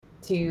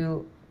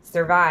to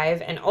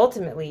survive and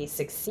ultimately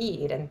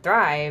succeed and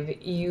thrive,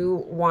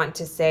 you want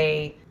to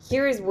say,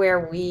 here's where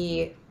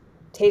we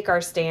take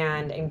our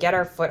stand and get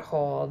our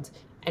foothold,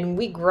 and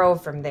we grow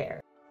from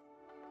there.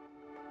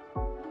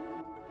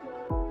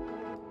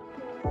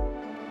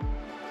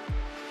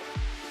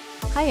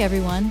 Hi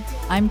everyone,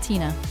 I'm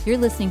Tina. You're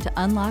listening to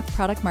Unlock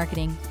Product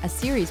Marketing, a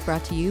series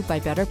brought to you by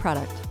Better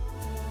Product.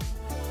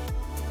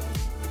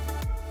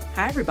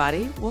 Hi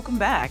everybody, welcome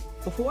back.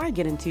 Before I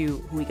get into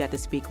who we got to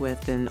speak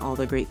with and all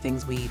the great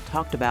things we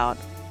talked about,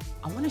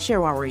 I want to share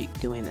why we're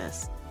doing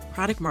this.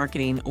 Product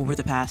marketing over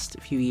the past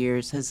few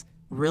years has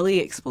really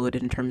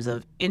exploded in terms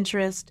of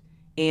interest,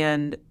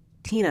 and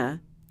Tina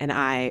and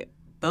I,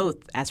 both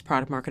as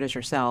product marketers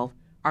ourselves,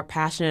 are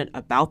passionate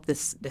about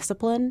this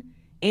discipline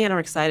and are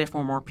excited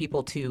for more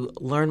people to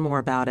learn more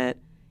about it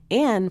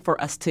and for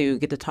us to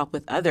get to talk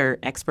with other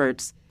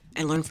experts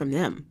and learn from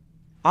them.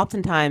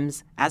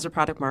 Oftentimes, as a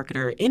product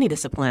marketer, any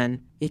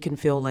discipline, it can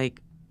feel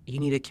like you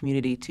need a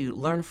community to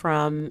learn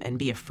from and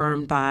be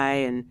affirmed by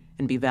and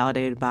be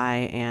validated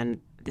by. And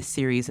this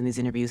series and these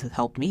interviews have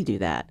helped me do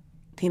that.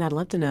 Tina, I'd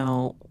love to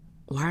know,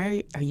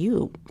 why are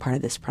you part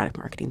of this product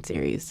marketing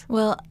series?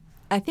 Well,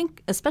 I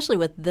think especially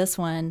with this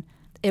one,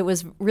 it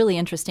was really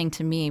interesting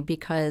to me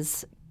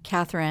because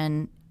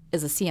Catherine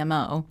is a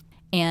CMO,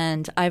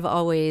 and I've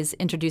always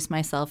introduced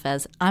myself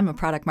as I'm a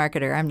product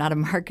marketer. I'm not a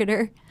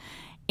marketer.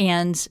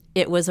 And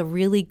it was a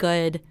really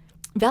good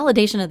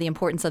validation of the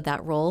importance of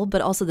that role,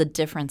 but also the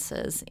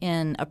differences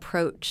in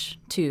approach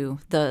to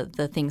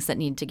the things that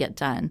need to get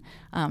done.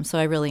 So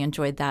I really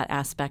enjoyed that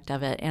aspect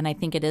of it. And I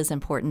think it is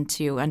important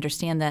to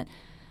understand that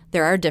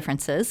there are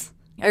differences.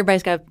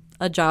 Everybody's got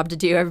a job to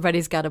do.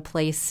 Everybody's got a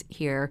place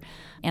here.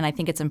 And I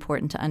think it's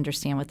important to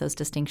understand what those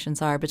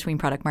distinctions are between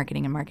product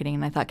marketing and marketing.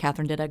 And I thought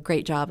Catherine did a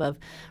great job of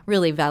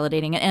really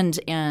validating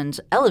and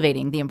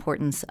elevating the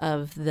importance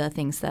of the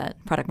things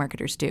that product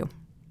marketers do.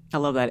 I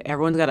love that.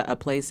 Everyone's got a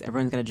place.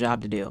 Everyone's got a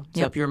job to do.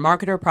 So if you're a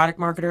marketer, product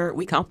marketer,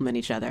 we complement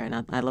each other.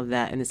 And I love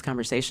that in this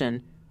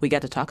conversation, we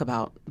got to talk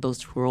about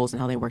those roles and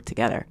how they work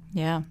together.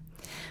 Yeah.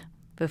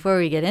 Before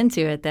we get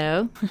into it,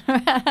 though,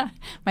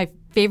 my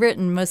favorite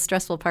and most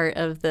stressful part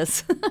of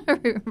this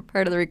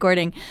part of the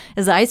recording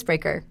is the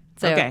icebreaker.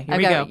 So okay, here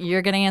we go.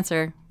 You're going to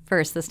answer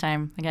first this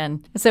time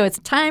again. So it's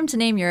time to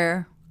name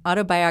your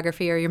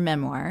autobiography or your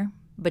memoir,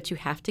 but you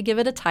have to give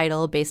it a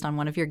title based on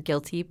one of your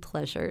guilty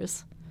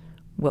pleasures.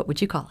 What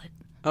would you call it?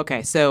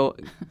 Okay, so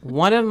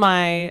one of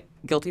my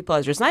guilty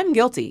pleasures, and I'm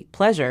guilty,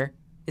 pleasure,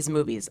 is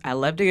movies. I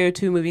love to go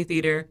to a movie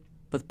theater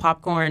with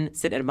popcorn,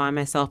 sit and by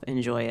myself,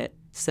 enjoy it.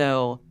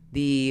 So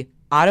the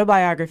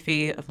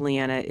autobiography of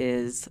Leanna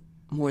is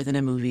more than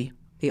a movie.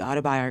 The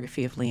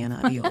autobiography of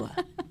Leanna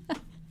Aviola.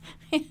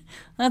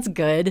 That's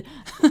good.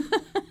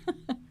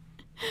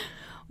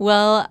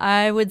 Well,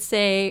 I would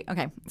say,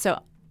 okay,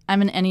 so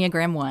I'm an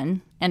Enneagram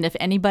 1. And if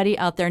anybody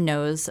out there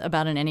knows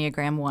about an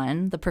Enneagram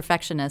 1, the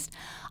perfectionist,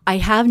 I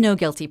have no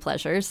guilty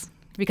pleasures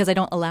because I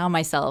don't allow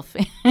myself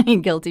any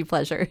guilty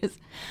pleasures.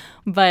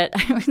 But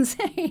I would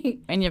say,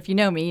 and if you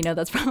know me, you know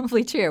that's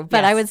probably true. But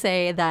yes. I would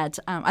say that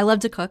I love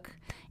to cook.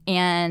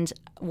 And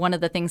one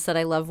of the things that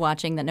I love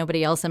watching that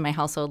nobody else in my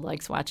household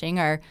likes watching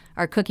are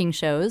cooking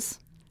shows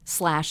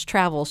 /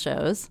 travel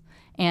shows.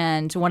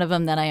 And one of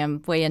them that I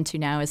am way into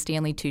now is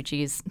Stanley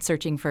Tucci's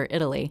Searching for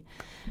Italy.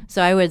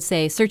 So I would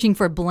say Searching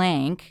for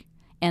Blank,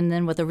 and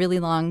then with a really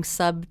long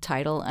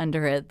subtitle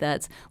under it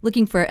that's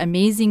looking for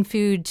amazing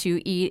food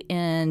to eat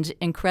in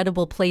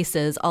incredible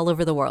places all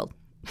over the world.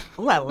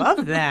 Oh, I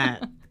love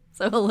that.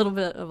 So a little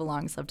bit of a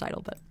long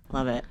subtitle, but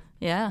love it.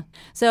 Yeah.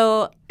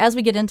 So as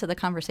we get into the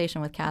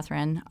conversation with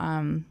Catherine,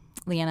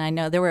 Leanna, I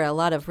know there were a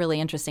lot of really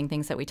interesting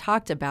things that we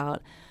talked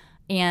about.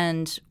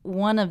 And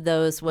one of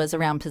those was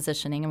around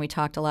positioning. And we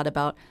talked a lot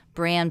about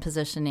brand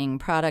positioning,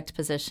 product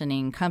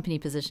positioning, company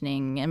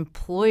positioning,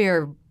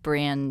 employer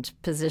brand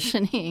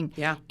positioning.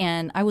 Yeah.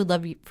 And I would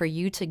love for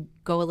you to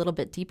go a little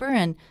bit deeper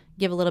and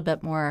give a little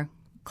bit more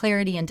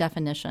clarity and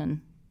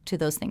definition to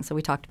those things that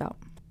we talked about.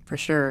 For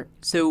sure.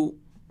 So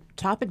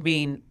topic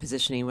being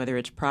positioning, whether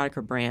it's product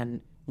or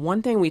brand,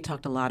 one thing we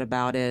talked a lot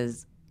about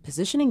is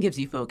positioning gives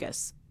you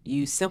focus.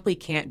 You simply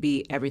can't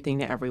be everything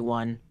to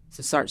everyone,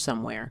 so start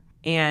somewhere.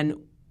 And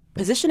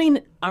positioning,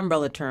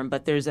 umbrella term,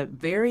 but there's a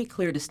very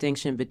clear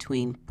distinction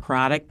between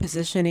product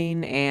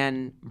positioning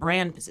and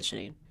brand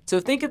positioning. So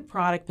think of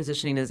product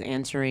positioning as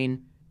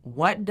answering,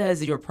 what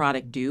does your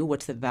product do?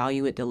 What's the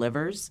value it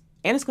delivers?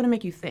 And it's going to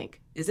make you think,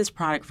 is this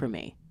product for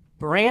me?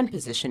 Brand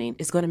positioning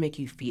is going to make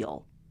you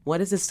feel, what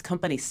does this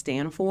company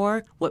stand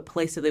for? What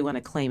place do they want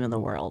to claim in the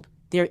world?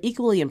 They're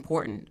equally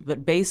important,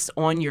 but based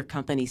on your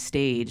company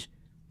stage,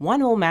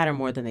 one will matter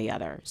more than the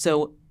other.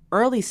 So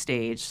early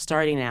stage,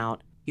 starting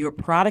out, your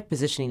product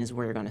positioning is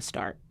where you're going to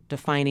start,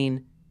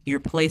 defining your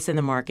place in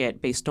the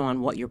market based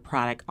on what your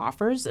product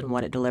offers and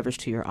what it delivers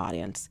to your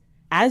audience.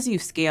 As you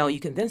scale, you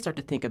can then start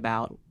to think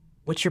about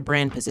what's your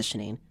brand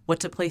positioning,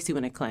 what's a place you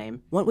want to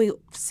claim. What we've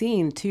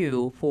seen,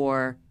 too,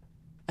 for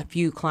a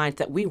few clients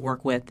that we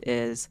work with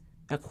is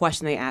a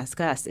question they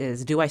ask us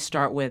is, do I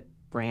start with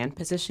brand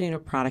positioning or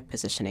product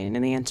positioning?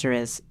 And the answer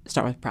is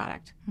start with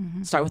product.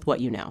 Start with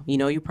what you know. You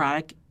know your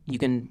product, you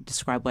can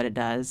describe what it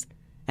does,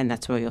 and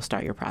that's where you'll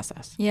start your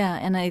process. Yeah,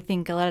 and I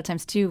think a lot of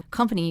times too,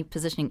 company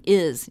positioning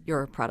is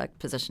your product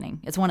positioning.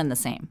 It's one and the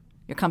same.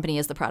 Your company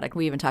is the product.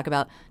 We even talk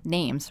about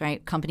names,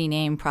 right? Company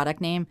name, product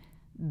name,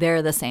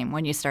 they're the same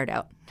when you start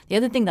out. The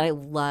other thing that I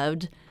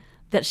loved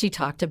that she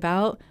talked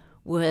about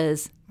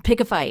was pick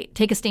a fight,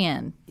 take a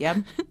stand. Yep.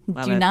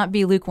 Do not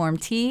be lukewarm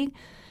tea.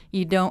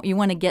 You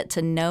want to get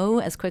to know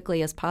as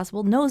quickly as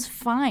possible. Know's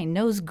fine.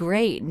 Know's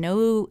great.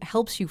 Know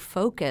helps you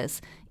focus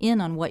in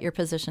on what your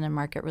position in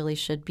market really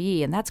should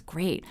be, and that's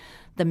great.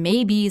 The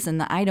maybes and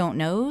the I don't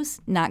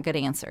knows, not good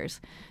answers.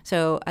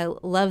 So I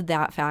love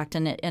that fact,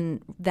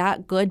 and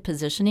that good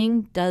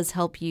positioning does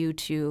help you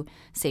to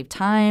save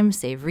time,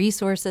 save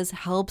resources,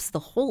 helps the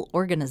whole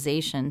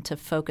organization to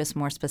focus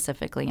more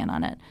specifically in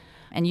on it.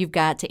 And you've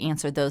got to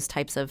answer those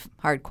types of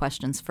hard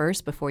questions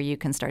first before you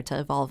can start to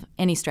evolve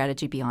any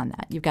strategy beyond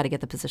that. You've got to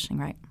get the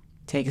positioning right.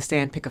 Take a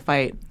stand, pick a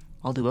fight.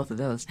 I'll do both of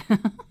those.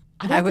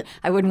 I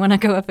wouldn't want to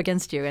go up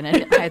against you in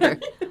it either.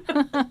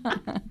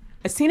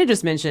 As Tina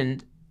just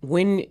mentioned,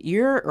 when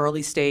you're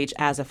early stage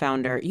as a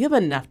founder, you have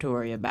enough to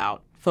worry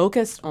about.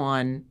 Focus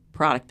on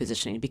product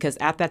positioning, because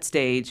at that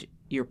stage,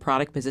 your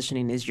product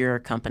positioning is your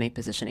company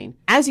positioning.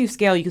 As you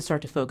scale, you can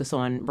start to focus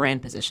on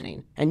brand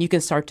positioning, and you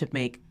can start to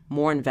make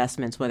more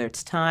investments, whether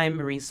it's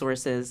time,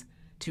 resources,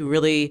 to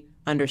really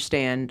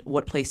understand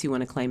what place you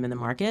want to claim in the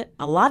market.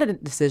 A lot of the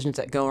decisions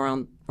that go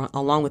around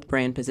along with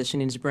brand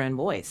positioning is brand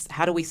voice.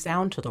 How do we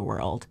sound to the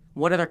world?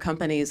 What other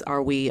companies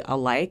are we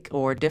alike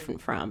or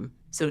different from?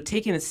 So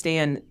taking a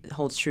stand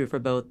holds true for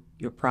both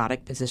your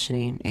product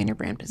positioning and your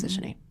brand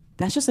positioning.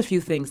 That's just a few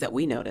things that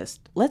we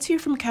noticed. Let's hear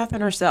from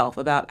Catherine herself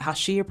about how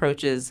she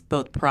approaches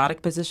both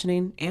product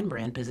positioning and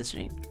brand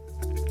positioning.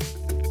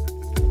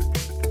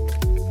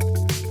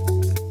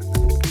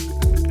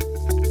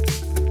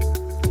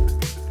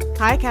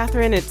 Hi,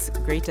 Catherine. It's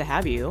great to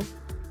have you.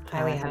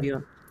 Hi,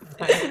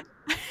 Leah.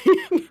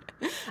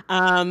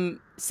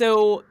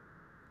 So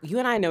you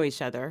and I know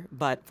each other,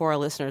 but for our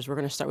listeners, we're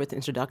going to start with the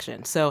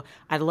introduction. So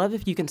I'd love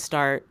if you can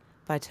start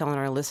by telling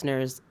our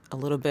listeners a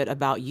little bit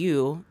about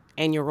you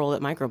and your role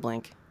at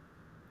Microblink.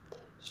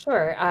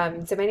 Sure.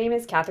 So my name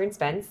is Catherine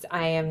Spence.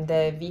 I am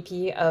the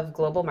VP of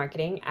Global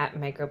Marketing at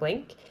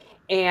Microblink.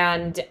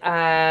 And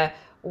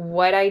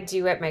what I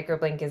do at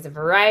Microblink is a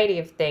variety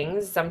of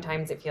things.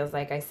 Sometimes it feels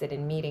like I sit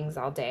in meetings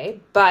all day,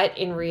 but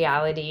in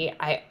reality,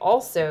 I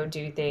also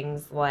do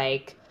things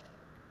like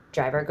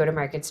drive our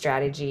go-to-market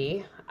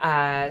strategy,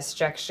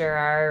 structure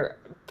our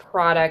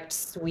product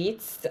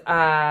suites,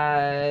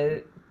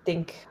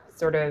 think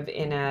sort of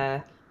in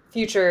a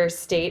future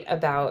state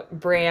about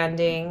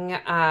branding,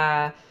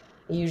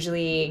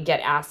 usually get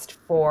asked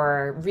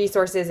for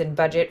resources and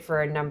budget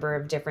for a number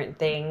of different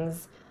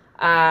things.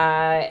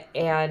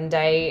 And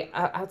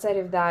outside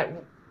of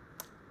that,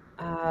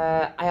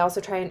 I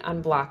also try and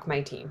unblock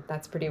my team.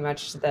 That's pretty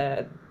much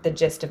the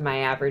gist of my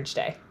average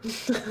day.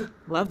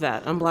 Love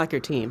that. Unblock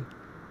your team.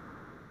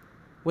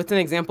 What's an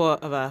example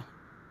of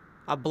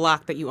a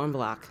block that you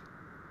unblock?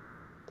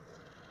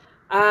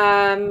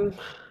 I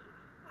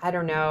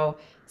don't know.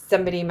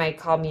 Somebody might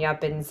call me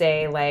up and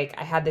say, like,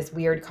 I had this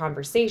weird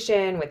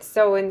conversation with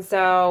so and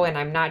so, and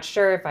I'm not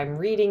sure if I'm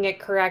reading it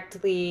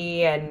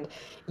correctly. And,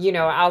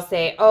 I'll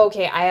say, oh,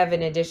 okay, I have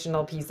an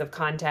additional piece of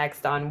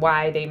context on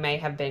why they may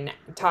have been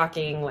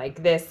talking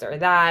like this or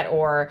that,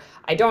 or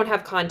I don't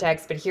have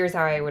context, but here's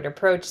how I would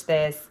approach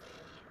this.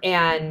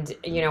 And,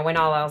 when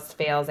all else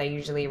fails, I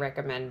usually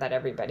recommend that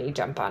everybody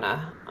jump on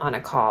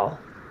a call.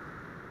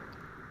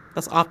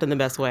 That's often the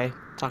best way to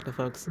talk to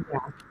folks. Yeah.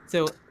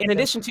 So in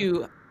addition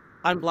to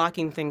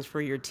unblocking things for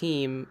your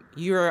team,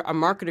 you're a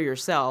marketer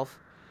yourself.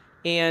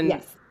 And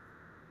Yes.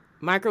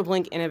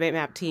 Microblink Innovate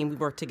Map team, we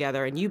work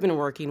together, and you've been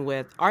working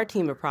with our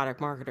team of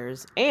product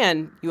marketers,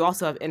 and you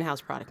also have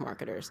in-house product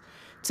marketers.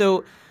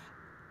 So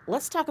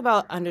let's talk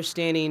about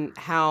understanding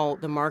how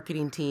the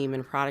marketing team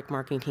and product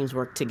marketing teams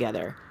work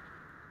together.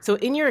 So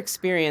in your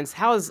experience,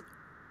 how has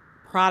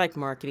product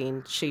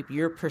marketing shaped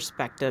your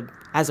perspective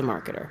as a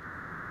marketer?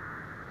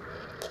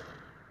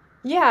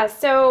 Yeah,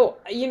 so,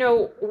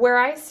 where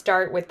I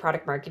start with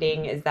product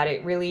marketing is that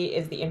it really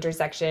is the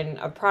intersection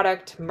of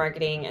product,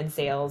 marketing, and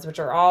sales, which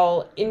are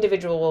all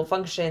individual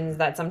functions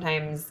that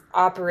sometimes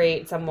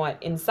operate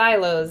somewhat in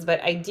silos, but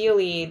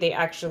ideally they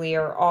actually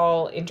are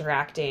all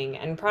interacting.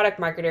 And product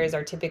marketers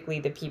are typically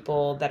the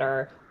people that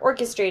are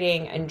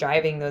orchestrating and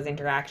driving those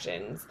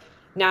interactions.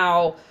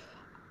 Now,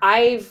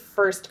 I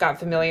first got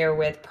familiar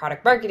with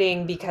product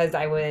marketing because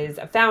I was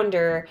a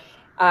founder,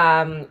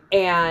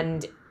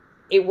 and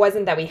it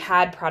wasn't that we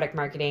had product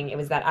marketing, it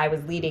was that I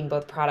was leading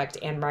both product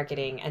and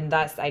marketing, and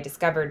thus I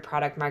discovered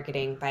product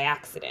marketing by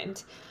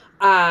accident.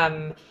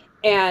 And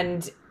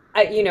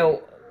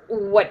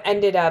what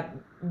ended up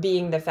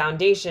being the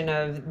foundation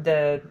of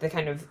the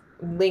kind of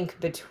link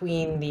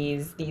between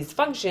these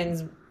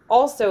functions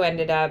also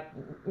ended up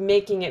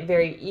making it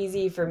very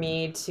easy for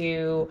me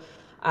to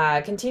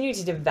continue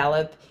to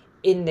develop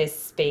in this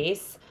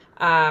space.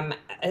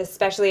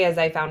 especially as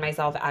I found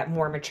myself at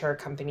more mature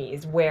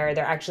companies where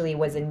there actually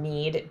was a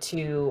need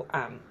to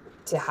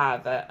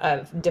have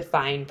a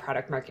defined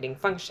product marketing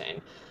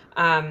function.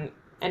 Um,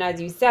 and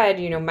as you said,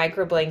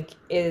 Microblink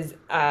is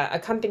a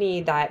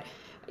company that,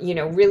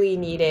 really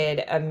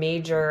needed a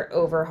major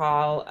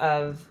overhaul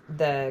of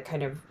the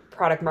kind of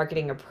product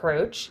marketing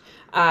approach.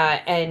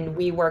 And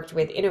we worked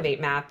with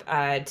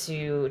InnovateMap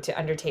to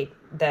undertake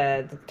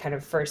the kind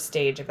of first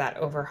stage of that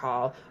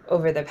overhaul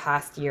over the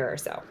past year or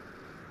so.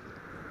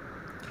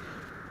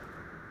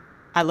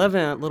 I love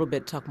in a little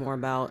bit talk more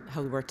about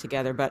how we work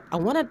together, but I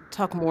want to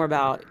talk more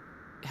about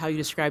how you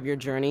describe your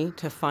journey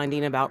to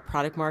finding about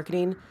product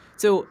marketing.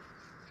 So,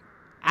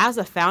 as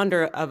a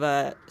founder of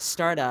a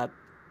startup,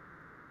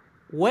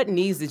 what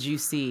needs did you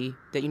see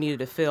that you needed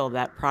to fill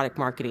that product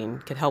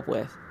marketing could help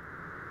with?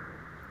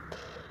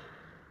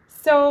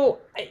 So,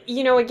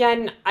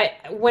 again,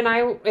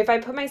 if I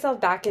put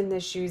myself back in the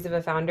shoes of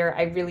a founder,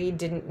 I really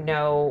didn't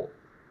know.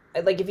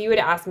 Like, if you would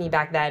ask me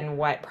back then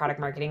what product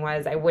marketing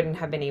was, I wouldn't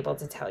have been able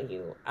to tell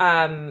you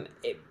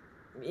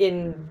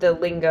in the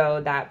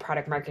lingo that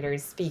product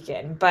marketers speak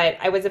in. But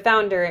I was a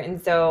founder,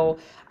 and so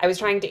I was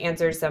trying to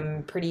answer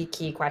some pretty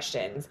key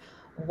questions.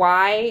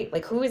 Why,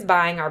 like, who is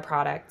buying our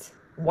product?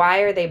 Why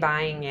are they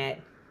buying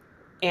it?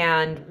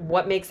 And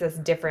what makes us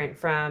different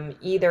from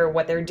either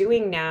what they're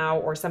doing now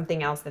or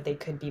something else that they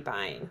could be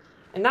buying.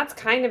 And that's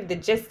kind of the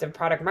gist of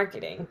product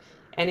marketing.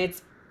 And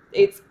it's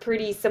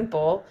pretty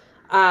simple,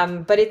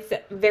 but it's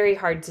very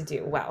hard to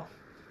do well.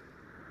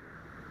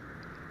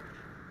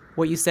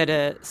 What you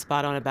said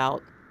spot on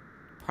about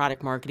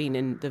product marketing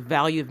and the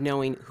value of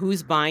knowing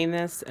who's buying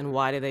this and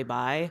why do they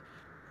buy.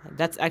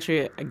 That's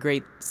actually a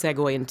great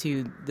segue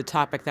into the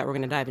topic that we're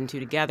going to dive into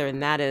together,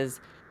 and that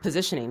is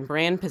positioning,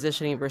 brand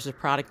positioning versus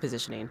product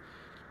positioning.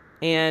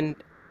 And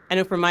I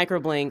know for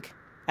Microblink,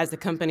 as the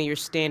company, you're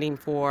standing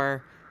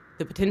for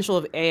the potential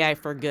of AI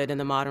for good in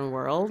the modern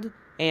world.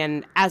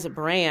 And as a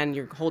brand,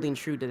 you're holding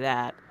true to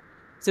that.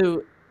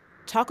 So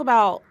talk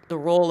about the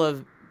role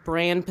of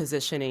brand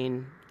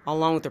positioning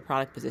along with the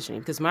product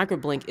positioning, because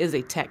Microblink is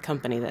a tech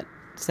company that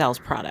sells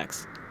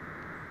products.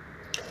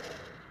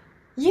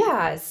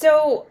 Yeah.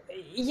 So,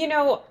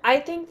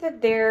 I think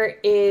that there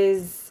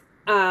is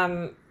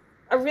a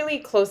really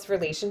close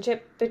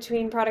relationship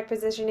between product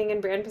positioning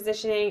and brand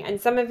positioning, and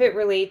some of it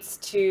relates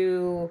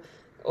to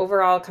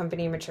overall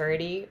company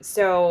maturity.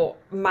 So,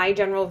 my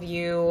general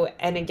view,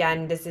 and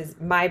again, this is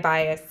my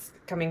bias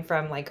coming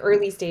from like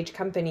early stage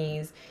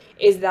companies,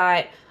 is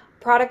that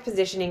product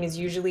positioning is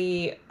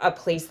usually a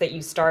place that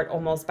you start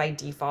almost by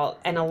default.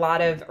 And a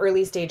lot of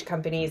early stage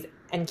companies,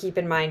 and keep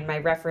in mind my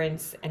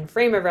reference and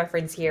frame of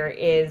reference here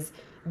is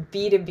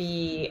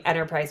B2B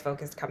enterprise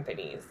focused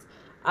companies,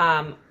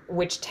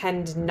 which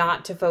tend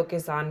not to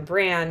focus on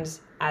brand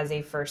as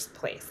a first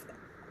place.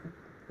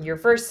 Your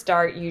first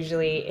start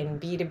usually in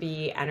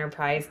B2B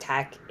enterprise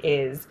tech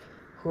is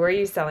who are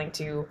you selling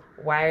to,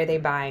 why are they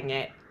buying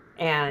it,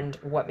 and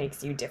what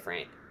makes you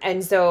different.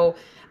 And so,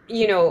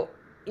 you know,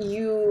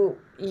 you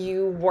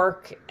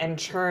work and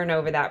churn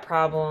over that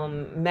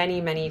problem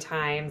many, many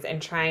times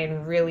and try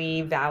and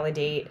really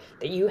validate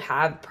that you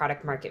have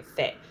product market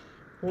fit.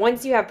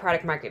 Once you have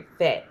product market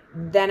fit,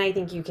 then I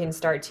think you can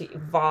start to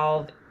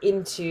evolve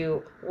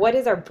into what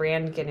is our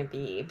brand going to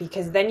be?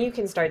 Because then you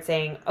can start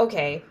saying,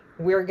 okay,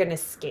 we're going to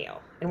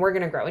scale and we're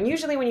going to grow. And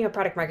usually, when you have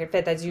product market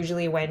fit, that's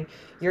usually when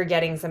you're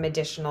getting some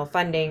additional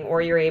funding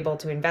or you're able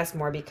to invest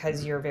more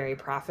because you're very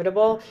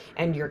profitable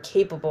and you're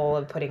capable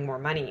of putting more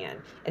money in.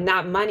 And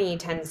that money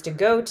tends to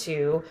go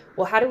to,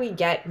 well, how do we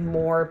get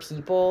more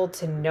people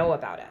to know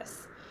about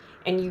us?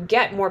 And you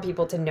get more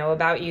people to know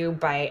about you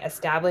by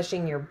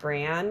establishing your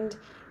brand.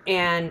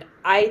 And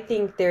I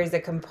think there's a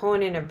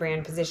component of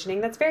brand positioning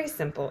that's very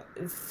simple,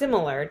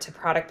 similar to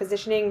product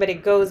positioning, but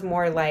it goes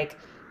more like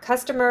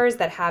customers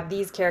that have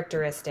these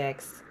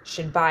characteristics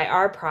should buy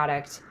our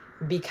product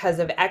because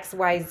of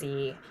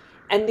XYZ.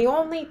 And the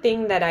only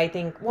thing that I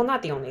think, well,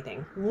 not the only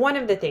thing, one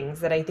of the things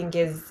that I think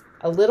is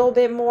a little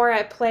bit more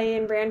at play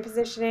in brand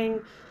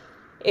positioning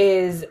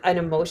is an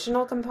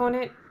emotional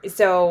component.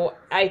 So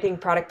I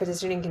think product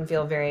positioning can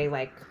feel very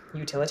like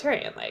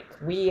utilitarian, like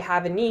we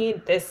have a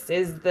need, this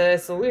is the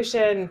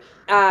solution.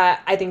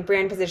 I think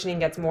brand positioning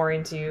gets more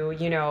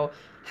into,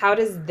 how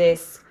does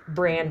this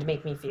brand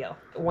make me feel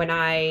when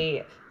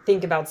I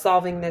think about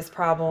solving this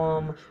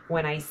problem,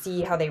 when I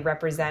see how they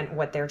represent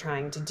what they're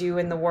trying to do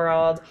in the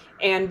world.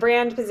 And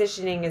brand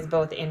positioning is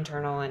both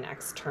internal and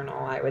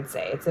external, I would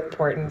say. It's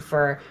important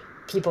for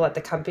people at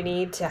the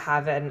company to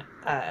have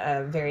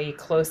a very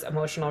close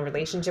emotional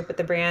relationship with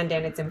the brand,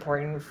 and it's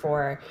important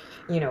for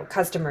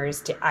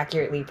customers to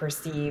accurately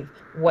perceive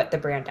what the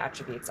brand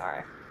attributes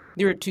are.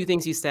 There are two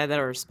things you said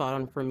that are spot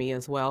on for me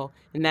as well,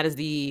 and that is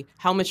the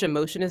how much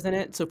emotion is in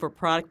it. So for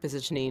product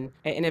positioning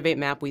at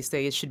InnovateMap, we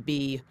say it should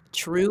be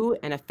true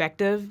and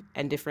effective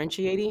and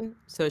differentiating.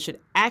 So it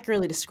should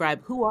accurately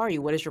describe who are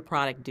you, what does your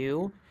product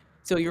do.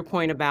 So your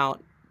point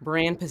about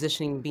brand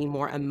positioning being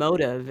more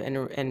emotive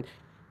and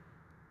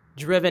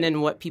driven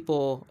in what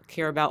people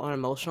care about on an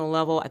emotional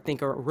level, I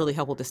think are really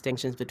helpful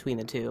distinctions between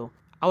the two.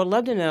 I would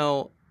love to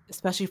know,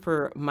 especially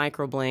for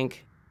Microblink,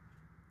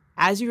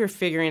 as you were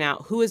figuring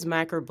out who is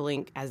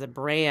Microblink as a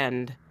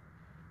brand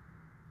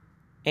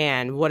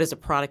and what is a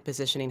product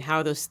positioning,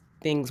 how those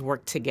things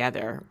work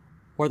together,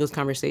 or those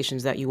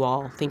conversations that you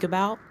all think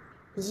about?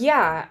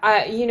 Yeah,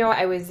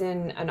 I was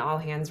in an all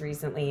hands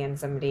recently and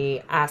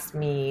somebody asked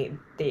me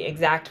the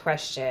exact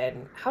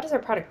question, how does our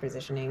product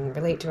positioning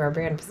relate to our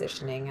brand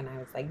positioning? And I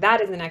was like,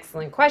 that is an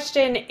excellent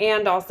question.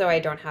 And also, I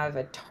don't have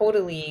a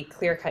totally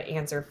clear-cut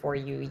answer for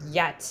you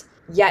yet.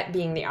 Yet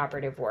being the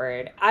operative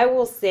word. I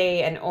will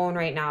say and own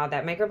right now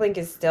that Microblink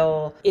is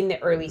still in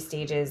the early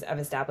stages of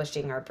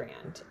establishing our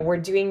brand. We're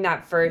doing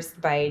that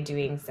first by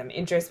doing some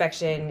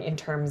introspection in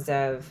terms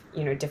of,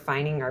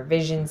 defining our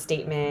vision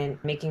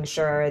statement, making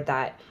sure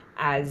that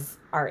as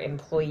our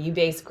employee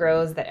base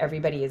grows, that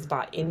everybody is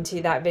bought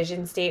into that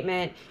vision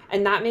statement.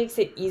 And that makes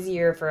it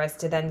easier for us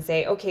to then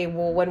say, okay,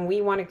 well, when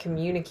we want to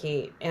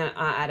communicate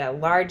at a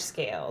large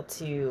scale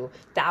to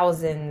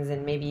thousands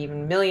and maybe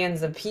even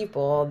millions of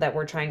people that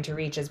we're trying to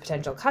reach as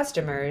potential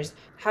customers,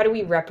 how do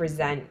we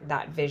represent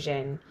that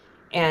vision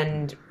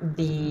and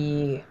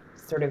the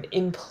sort of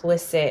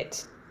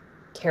implicit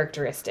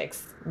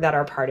characteristics that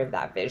are part of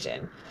that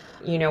vision?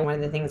 One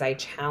of the things I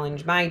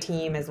challenge my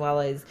team as well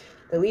as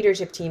the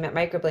leadership team at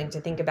Microblink to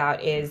think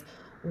about is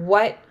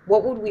what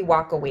would we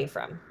walk away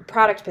from?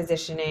 Product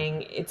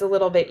positioning, it's a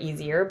little bit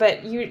easier, but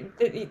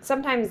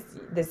sometimes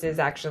this is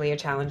actually a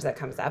challenge that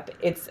comes up.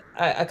 It's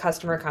a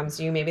customer comes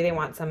to you, maybe they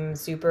want some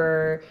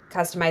super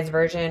customized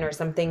version or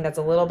something that's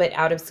a little bit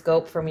out of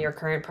scope from your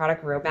current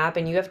product roadmap,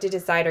 and you have to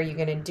decide, are you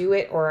going to do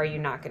it or are you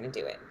not going to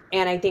do it?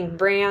 And I think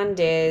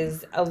brand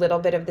is a little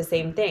bit of the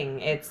same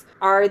thing. It's,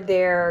 are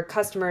there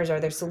customers,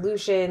 are there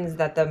solutions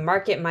that the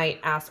market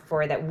might ask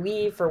for that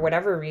we, for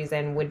whatever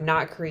reason, would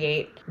not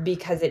create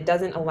because it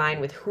doesn't align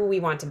with who we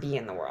want to be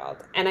in the world?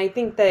 And I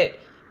think that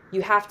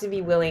you have to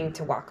be willing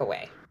to walk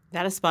away.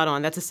 That is spot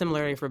on. That's a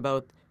similarity for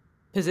both.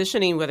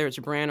 Positioning, whether it's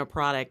brand or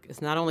product,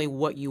 is not only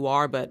what you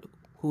are, but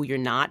who you're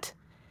not.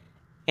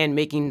 And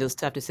making those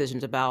tough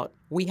decisions about,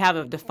 we have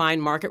a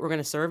defined market we're going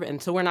to serve,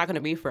 and so we're not going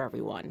to be for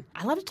everyone.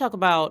 I love to talk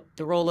about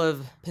the role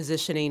of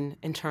positioning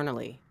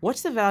internally.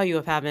 What's the value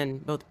of having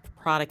both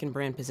product and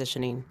brand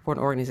positioning for an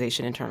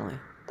organization internally?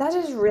 That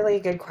is really a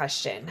good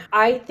question.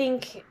 I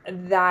think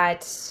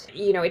that,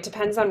 it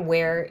depends on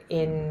where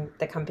in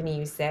the company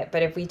you sit.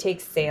 But if we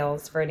take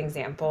sales, for an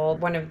example,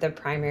 one of the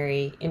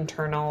primary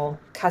internal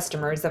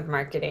customers of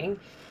marketing,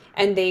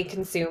 and they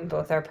consume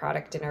both our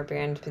product and our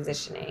brand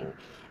positioning.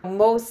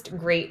 Most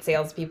great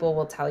salespeople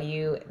will tell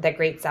you that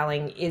great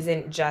selling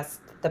isn't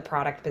just the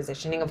product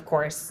positioning. Of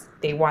course,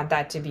 they want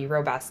that to be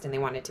robust and they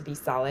want it to be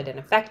solid and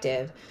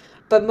effective.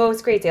 But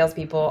most great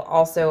salespeople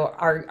also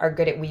are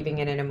good at weaving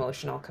in an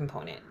emotional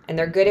component. And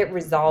they're good at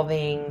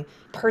resolving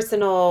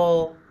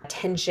personal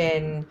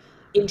tension,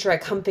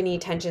 intra-company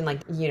tension,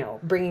 like,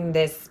 bringing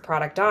this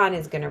product on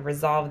is going to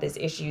resolve this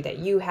issue that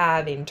you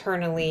have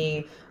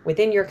internally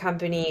within your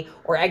company,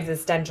 or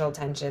existential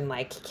tension,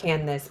 like,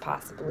 can this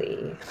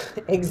possibly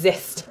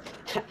exist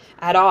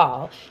at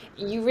all?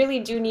 You really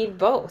do need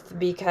both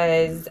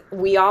because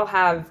we all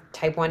have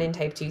type 1 and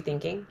type 2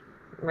 thinking,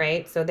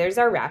 right? So there's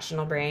our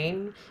rational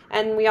brain,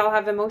 and we all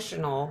have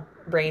emotional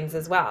brains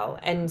as well.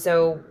 And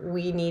so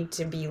we need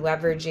to be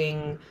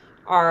leveraging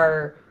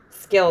our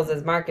skills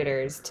as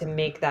marketers to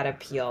make that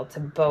appeal to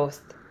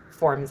both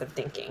forms of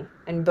thinking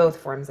and both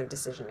forms of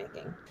decision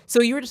making.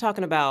 So you were just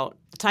talking about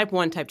type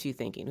 1, type 2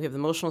 thinking. We have the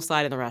emotional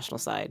side and the rational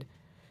side.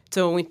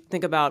 So when we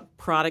think about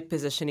product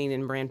positioning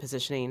and brand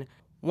positioning,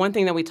 one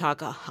thing that we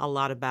talk a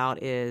lot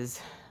about is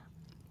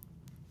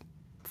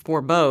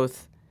for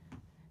both,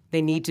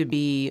 they need to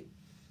be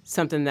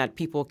something that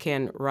people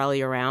can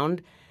rally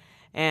around.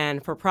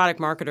 And for product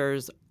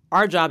marketers,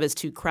 our job is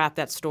to craft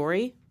that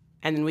story,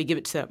 and then we give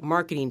it to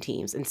marketing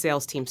teams and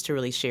sales teams to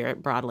really share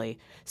it broadly.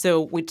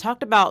 So we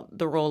talked about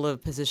the role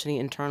of positioning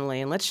internally,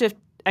 and let's shift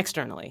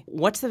externally.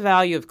 What's the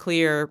value of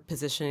clear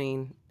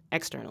positioning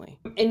externally?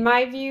 In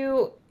my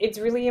view, it's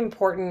really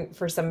important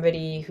for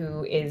somebody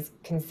who is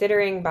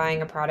considering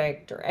buying a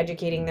product or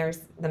educating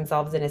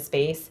themselves in a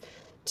space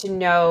to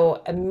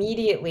know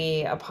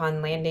immediately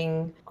upon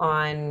landing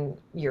on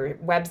your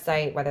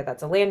website, whether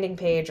that's a landing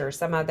page or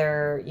some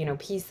other,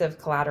 piece of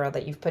collateral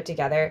that you've put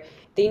together,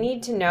 they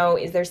need to know,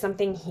 is there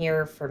something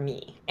here for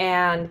me?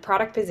 And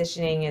product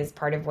positioning is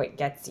part of what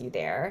gets you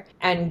there.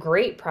 And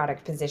great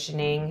product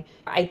positioning,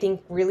 I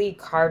think, really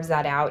carves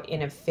that out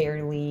in a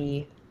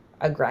fairly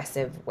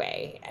aggressive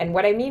way. And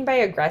what I mean by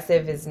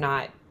aggressive is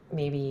not,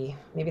 maybe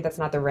that's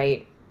not the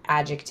right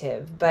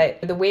adjective, but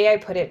the way I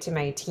put it to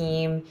my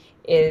team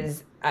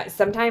is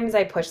sometimes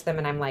I push them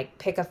and I'm like,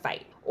 pick a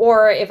fight.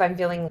 Or if I'm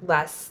feeling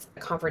less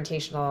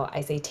confrontational,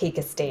 I say, take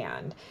a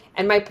stand.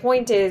 And my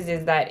point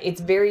is that it's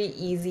very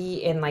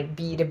easy in like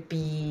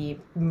B2B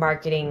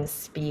marketing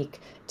speak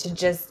to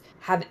just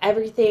have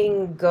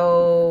everything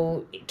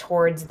go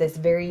towards this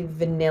very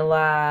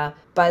vanilla,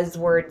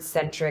 buzzword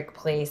centric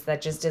place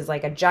that just is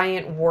like a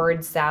giant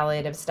word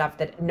salad of stuff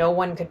that no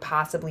one could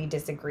possibly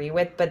disagree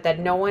with, but that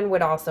no one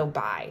would also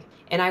buy.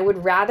 And I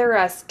would rather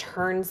us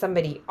turn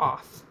somebody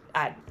off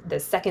at the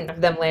second of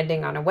them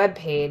landing on a web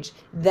page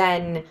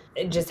than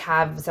just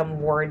have some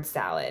word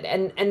salad.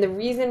 And the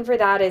reason for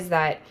that is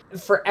that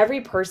for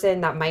every person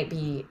that might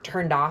be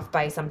turned off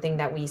by something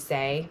that we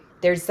say,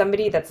 there's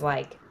somebody that's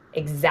like,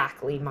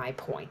 exactly my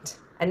point.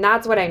 And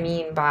that's what I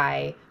mean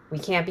by we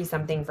can't be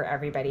something for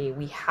everybody.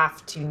 We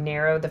have to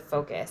narrow the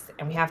focus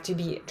and we have to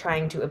be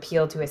trying to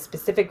appeal to a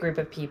specific group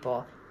of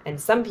people. And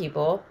some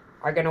people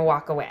are going to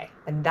walk away.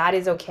 And that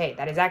is okay.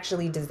 That is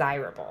actually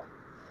desirable.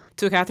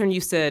 So, Catherine, you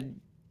said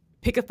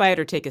pick a fight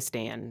or take a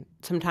stand.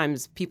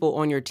 Sometimes people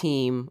on your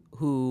team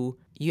who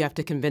you have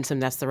to convince them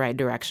that's the right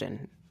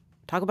direction.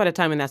 Talk about a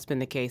time when that's been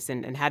the case,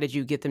 and how did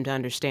you get them to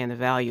understand the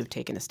value of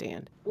taking a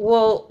stand?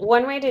 Well,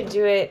 one way to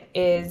do it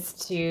is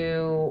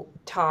to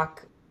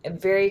talk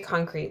very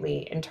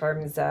concretely in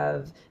terms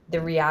of the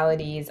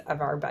realities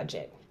of our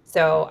budget.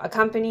 So a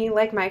company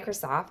like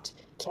Microsoft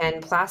can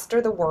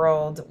plaster the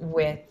world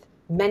with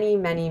many,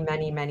 many,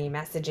 many, many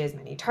messages,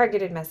 many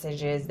targeted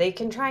messages. They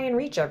can try and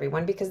reach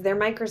everyone because they're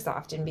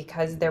Microsoft and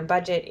because their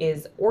budget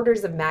is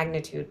orders of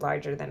magnitude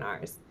larger than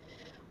ours.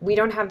 We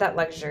don't have that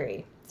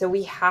luxury. So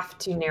we have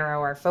to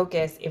narrow our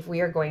focus if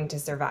we are going to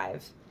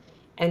survive.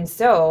 And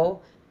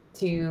so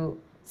to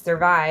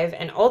survive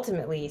and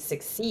ultimately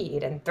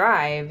succeed and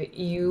thrive,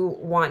 you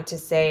want to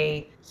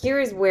say, here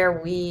is where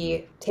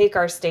we take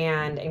our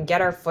stand and get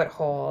our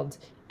foothold,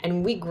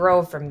 and we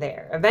grow from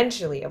there.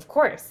 Eventually, of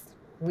course,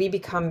 we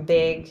become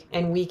big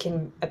and we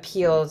can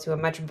appeal to a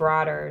much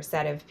broader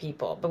set of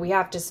people, but we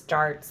have to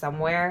start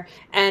somewhere.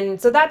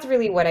 And so that's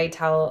really what I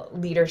tell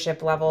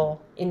leadership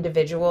level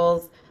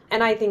individuals.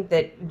 And I think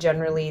that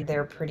generally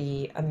they're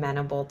pretty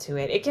amenable to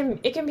it.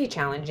 It can be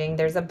challenging.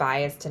 There's a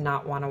bias to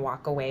not want to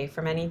walk away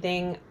from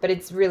anything, but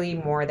it's really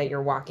more that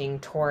you're walking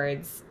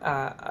towards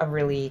a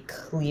really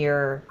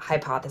clear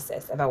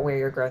hypothesis about where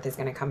your growth is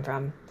going to come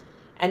from.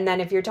 And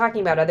then if you're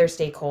talking about other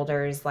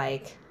stakeholders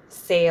like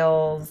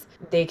sales,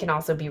 they can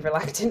also be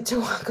reluctant to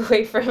walk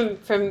away from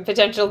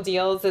potential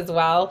deals as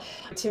well.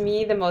 To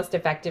me, the most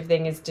effective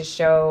thing is to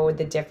show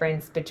the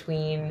difference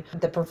between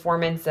the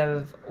performance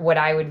of what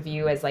I would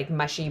view as like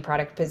mushy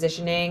product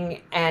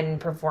positioning and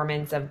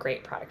performance of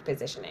great product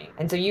positioning.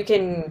 And so you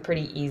can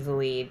pretty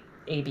easily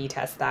A/B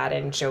test that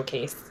and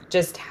showcase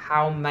just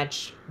how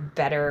much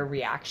better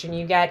reaction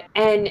you get.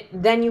 And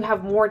then you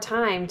have more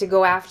time to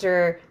go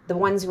after the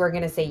ones who are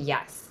going to say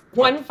yes.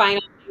 One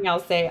final thing I'll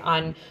say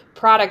on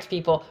product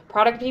people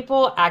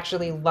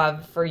actually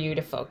love for you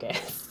to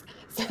focus.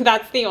 So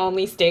that's the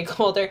only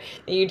stakeholder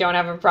that you don't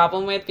have a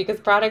problem with, because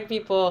product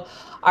people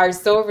are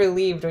so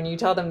relieved when you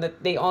tell them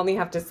that they only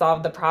have to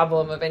solve the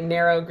problem of a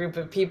narrow group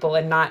of people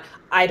and not,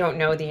 I don't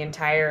know, the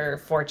entire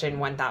Fortune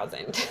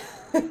 1000.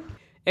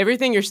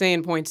 Everything you're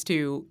saying points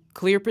to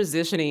clear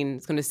positioning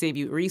is going to save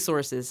you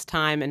resources,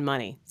 time, and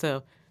money.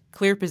 So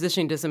clear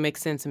positioning doesn't make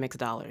sense, it makes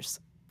dollars.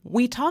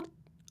 We talked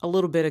a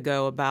little bit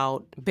ago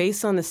about,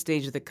 based on the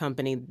stage of the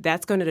company,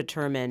 that's going to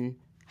determine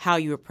how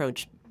you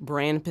approach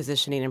brand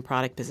positioning and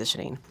product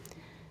positioning.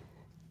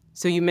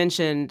 So you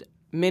mentioned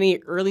many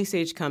early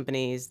stage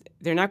companies,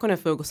 they're not going to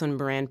focus on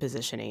brand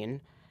positioning.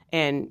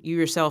 And you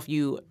yourself,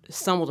 you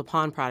stumbled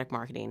upon product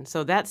marketing.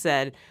 So that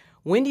said,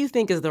 when do you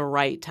think is the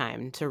right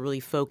time to really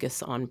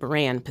focus on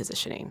brand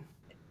positioning?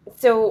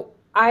 So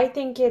I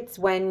think it's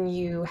when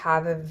you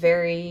have a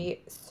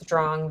very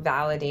strong,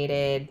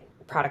 validated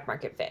product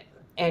market fit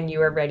and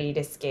you are ready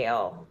to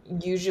scale.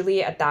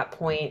 Usually at that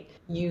point,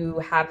 you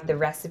have the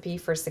recipe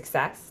for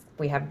success.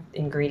 We have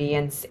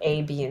ingredients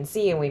A, B, and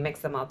C, and we mix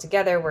them all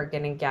together. We're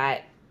going to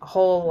get a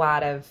whole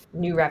lot of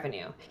new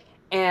revenue.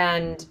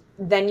 And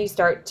then you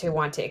start to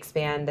want to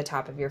expand the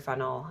top of your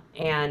funnel,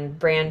 and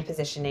brand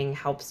positioning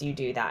helps you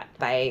do that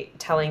by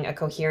telling a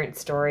coherent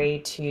story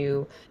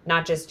to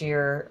not just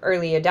your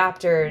early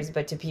adopters,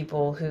 but to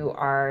people who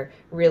are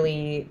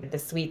really the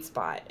sweet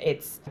spot.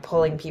 It's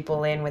pulling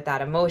people in with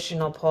that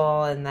emotional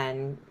pull and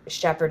then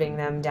shepherding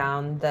them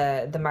down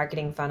the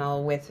marketing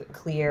funnel with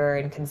clear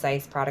and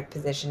concise product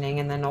positioning,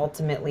 and then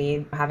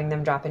ultimately having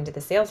them drop into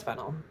the sales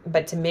funnel.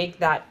 But to make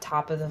that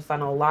top of the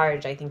funnel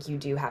large, I think you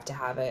do have to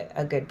have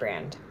a good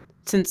brand.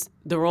 Since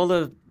the role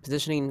of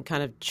positioning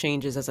kind of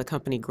changes as a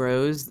company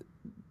grows,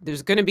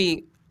 there's going to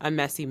be a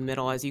messy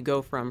middle as you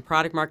go from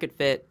product market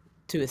fit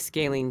to a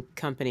scaling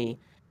company.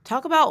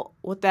 Talk about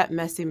what that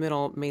messy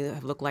middle may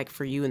have looked like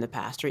for you in the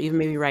past, or even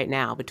maybe right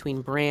now,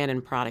 between brand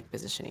and product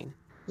positioning.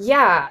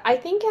 Yeah, I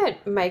think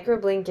at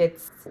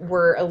Microblink,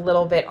 we're a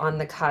little bit on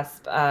the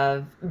cusp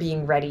of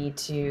being ready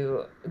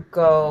to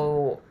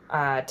go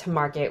to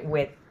market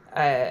with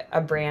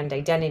a brand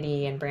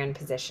identity and brand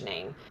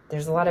positioning.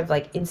 There's a lot of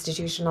like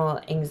institutional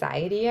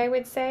anxiety, I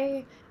would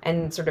say,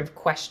 and sort of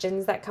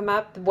questions that come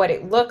up. What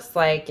it looks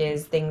like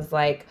is things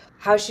like,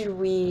 how should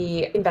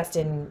we invest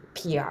in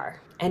PR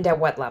and at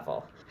what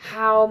level?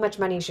 how much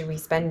money should we be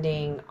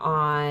spending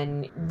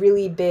on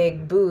really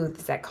big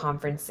booths at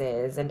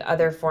conferences and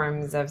other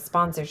forms of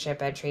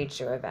sponsorship at trade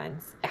show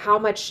events? How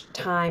much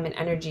time and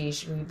energy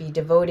should we be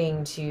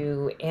devoting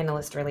to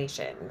analyst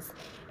relations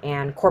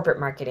and corporate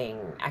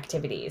marketing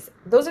activities?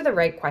 Those are the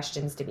right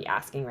questions to be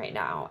asking right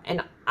now.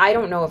 And I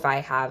don't know if I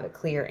have a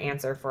clear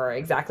answer for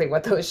exactly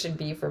what those should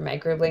be for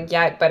Microblink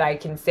yet, but I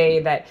can say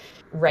that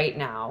right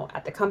now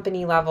at the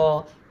company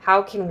level,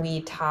 how can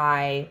we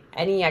tie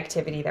any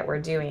activity that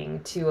we're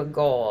doing to a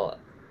goal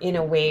in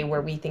a way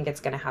where we think it's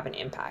going to have an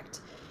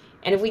impact?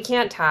 And if we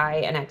can't tie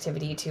an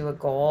activity to a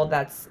goal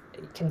that's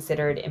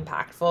considered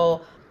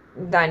impactful,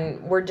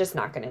 then we're just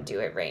not going to do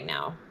it right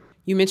now.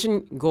 You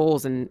mentioned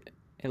goals, and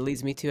it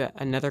leads me to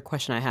another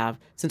question I have.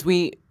 Since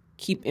we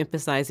keep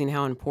emphasizing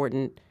how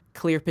important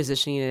clear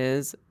positioning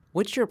is,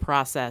 what's your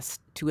process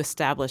to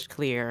establish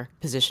clear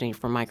positioning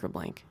for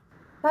Microblink?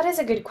 That is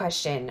a good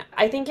question.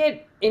 I think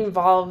it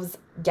involves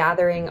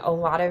gathering a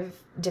lot of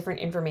different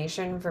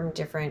information from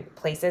different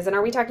places. And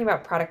are we talking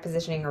about product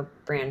positioning or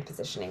brand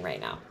positioning right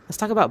now? Let's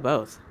talk about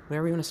both.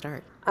 Where we want to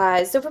start.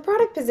 So for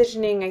product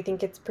positioning, I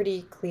think it's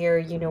pretty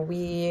clear.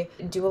 We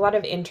do a lot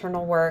of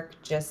internal work,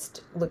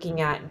 just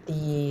looking at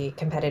the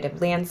competitive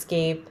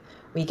landscape.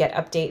 We get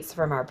updates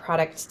from our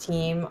product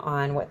team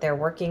on what they're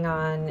working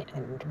on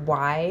and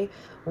why.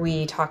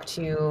 We talk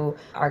to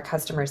our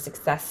customer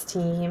success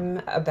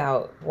team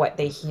about what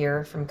they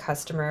hear from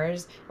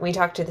customers. And we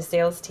talk to the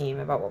sales team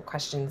about what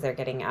questions they're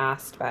getting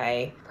asked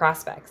by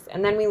prospects.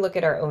 And then we look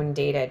at our own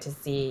data to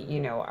see,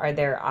 are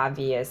there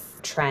obvious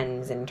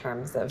trends in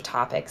terms of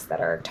topics that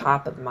are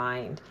top of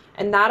mind?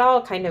 And that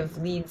all kind of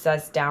leads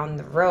us down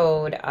the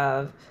road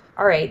of,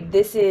 all right,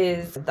 this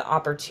is the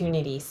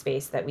opportunity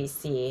space that we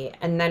see.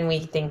 And then we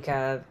think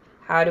of,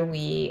 how do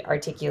we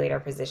articulate our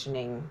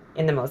positioning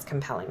in the most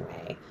compelling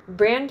way?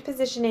 Brand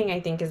positioning, I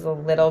think, is a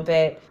little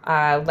bit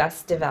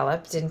less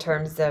developed in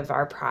terms of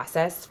our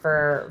process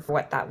for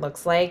what that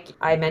looks like.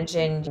 I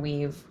mentioned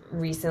we've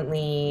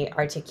recently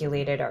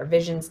articulated our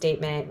vision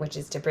statement, which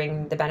is to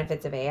bring the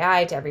benefits of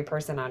AI to every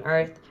person on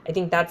earth. I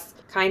think that's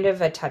kind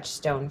of a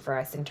touchstone for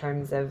us in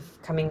terms of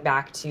coming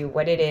back to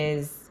what it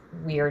is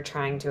we are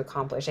trying to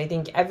accomplish. I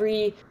think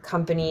every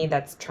company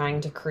that's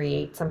trying to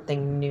create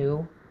something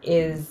new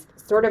is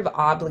sort of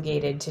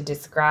obligated to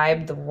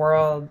describe the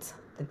world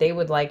that they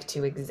would like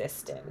to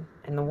exist in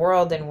and the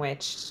world in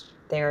which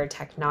their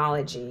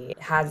technology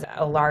has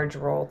a large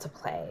role to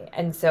play.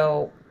 And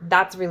so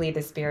that's really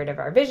the spirit of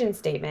our vision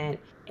statement.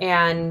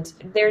 And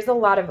there's a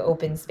lot of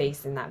open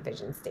space in that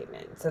vision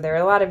statement. So there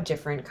are a lot of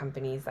different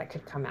companies that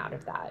could come out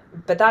of that.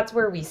 But that's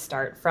where we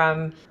start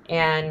from.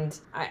 And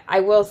I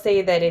will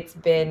say that it's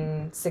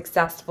been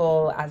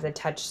successful as a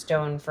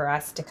touchstone for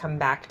us to come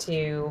back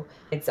to.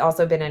 It's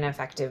also been an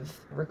effective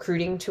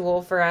recruiting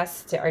tool for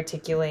us to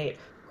articulate,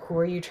 who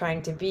are you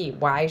trying to be?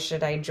 Why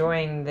should I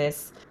join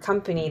this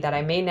company that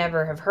I may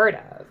never have heard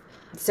of?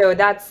 So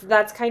that's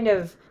kind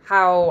of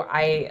how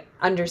I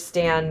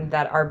understand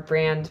that our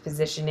brand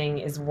positioning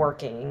is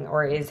working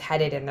or is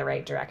headed in the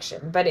right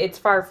direction, but it's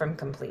far from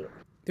complete.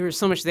 There was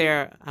so much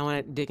there I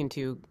want to dig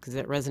into because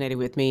it resonated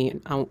with me.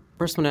 I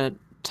first want to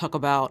talk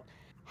about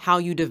how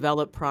you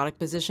develop product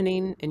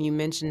positioning, and you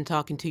mentioned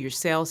talking to your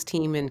sales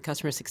team and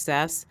customer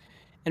success.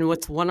 And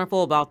what's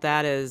wonderful about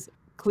that is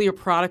clear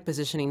product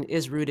positioning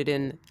is rooted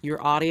in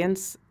your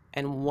audience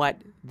and what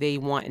they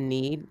want and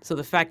need. So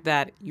the fact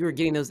that you're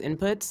getting those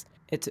inputs,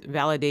 it's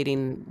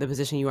validating the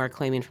position you are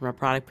claiming from a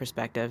product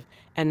perspective.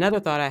 Another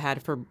thought I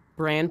had for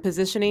brand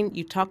positioning,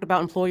 you talked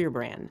about employer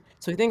brand.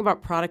 So if you think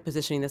about product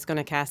positioning, that's going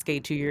to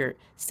cascade to your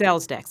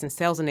sales decks and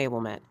sales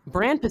enablement.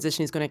 Brand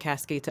positioning is going to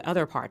cascade to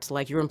other parts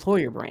like your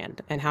employer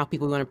brand and how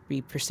people want to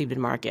be perceived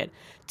in market.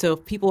 So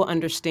if people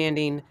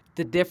understanding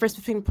the difference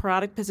between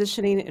product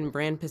positioning and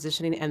brand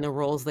positioning and the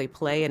roles they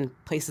play and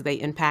places they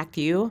impact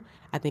you,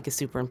 I think is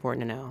super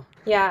important to know.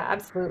 Yeah,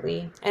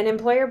 absolutely. And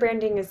employer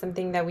branding is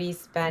something that we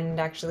spend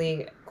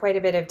actually quite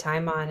a bit of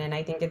time on. And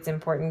I think it's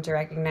important to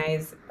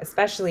recognize,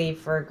 especially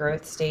for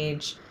growth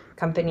stage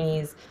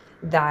companies,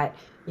 that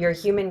your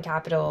human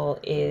capital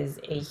is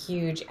a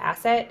huge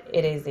asset.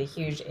 It is a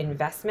huge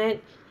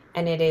investment.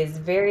 And it is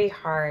very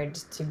hard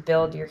to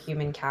build your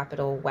human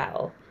capital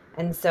well.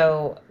 And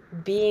so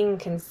being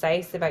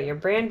concise about your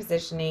brand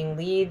positioning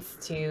leads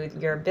to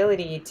your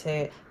ability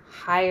to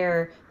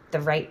hire the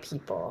right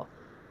people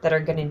that are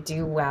going to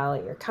do well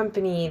at your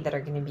company, that are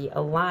going to be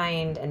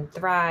aligned and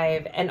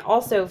thrive, and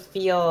also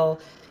feel,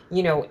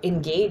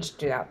 engaged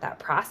throughout that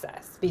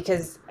process.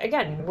 Because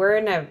again, we're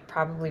in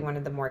probably one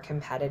of the more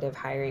competitive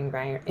hiring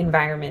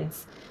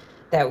environments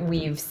that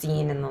we've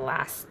seen in the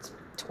last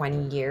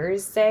 20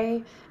 years,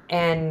 say.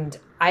 And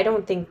I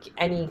don't think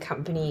any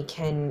company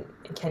can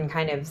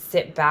kind of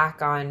sit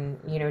back on,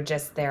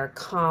 just their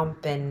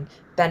comp and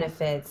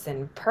benefits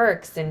and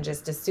perks and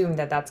just assume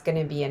that that's going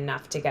to be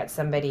enough to get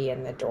somebody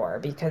in the door,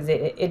 because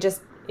it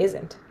just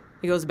isn't.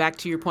 It goes back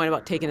to your point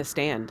about taking a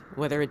stand,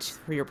 whether it's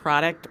for your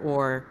product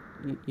or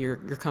your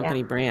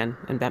company brand,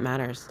 and that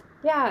matters.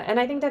 Yeah, and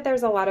I think that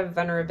there's a lot of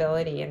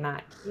vulnerability in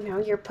that.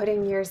 You're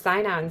putting your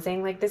sign out and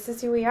saying like this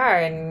is who we are,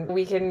 and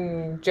we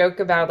can joke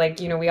about like,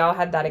 we all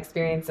had that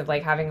experience of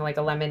like having like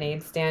a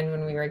lemonade stand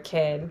when we were a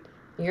kid.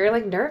 You're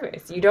like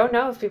nervous. You don't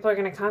know if people are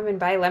going to come and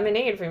buy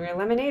lemonade from your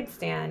lemonade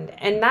stand.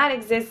 And that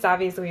exists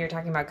obviously when you're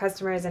talking about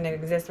customers and it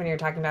exists when you're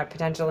talking about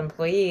potential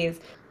employees,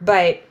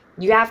 but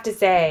you have to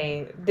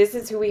say this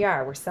is who we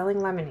are. We're selling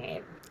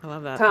lemonade. I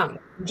love that. Come,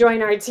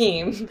 join our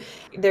team.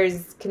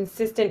 There's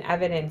consistent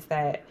evidence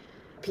that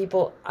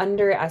people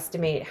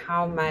underestimate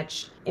how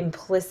much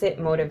implicit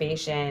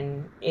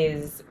motivation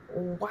is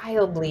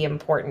wildly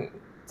important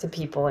to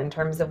people in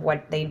terms of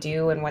what they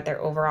do and what their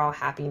overall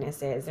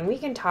happiness is. And we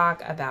can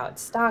talk about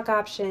stock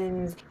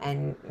options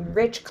and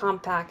rich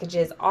comp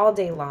packages all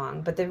day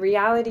long, but the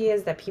reality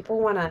is that people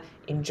want to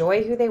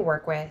enjoy who they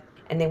work with,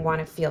 and they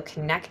want to feel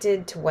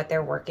connected to what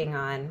they're working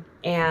on,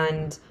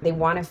 and they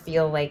want to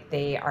feel like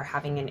they are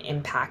having an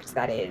impact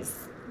that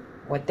is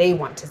what they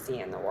want to see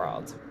in the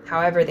world,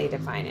 however they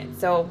define it.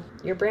 So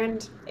your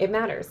brand, it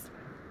matters.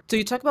 So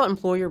you talk about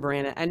employer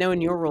brand. I know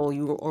in your role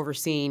you were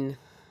overseeing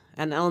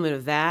an element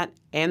of that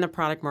and the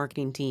product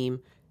marketing team.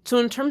 So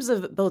in terms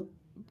of both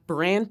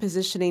brand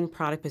positioning,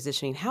 product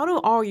positioning, how do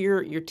all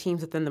your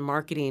teams within the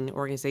marketing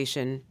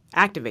organization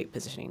activate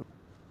positioning?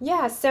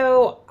 Yeah,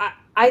 so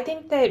I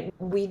think that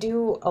we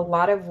do a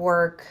lot of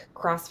work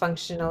cross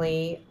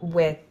functionally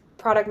with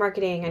product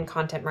marketing and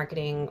content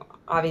marketing,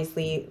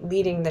 obviously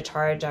leading the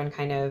charge on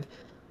kind of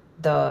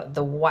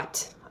the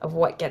what of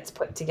what gets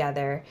put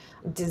together.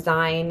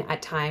 Design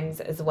at times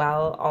as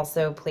well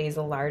also plays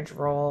a large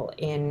role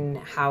in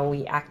how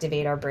we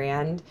activate our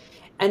brand.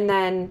 And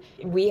then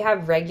we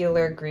have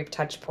regular group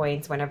touch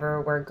points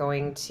whenever we're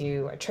going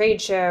to a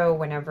trade show,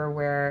 whenever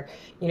we're,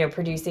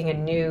 producing a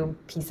new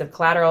piece of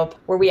collateral,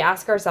 where we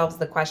ask ourselves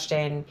the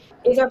question,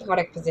 is our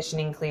product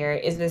positioning clear?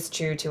 Is this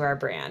true to our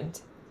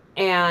brand?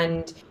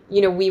 And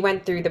we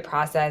went through the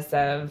process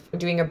of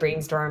doing a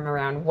brainstorm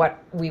around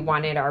what we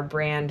wanted our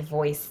brand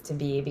voice to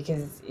be,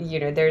 because,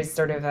 there's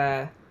sort of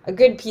a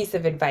good piece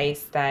of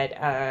advice that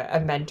a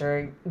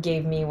mentor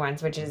gave me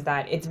once, which is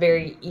that it's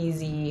very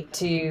easy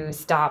to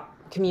stop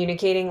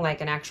communicating like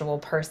an actual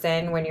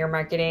person when you're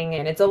marketing.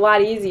 And it's a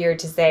lot easier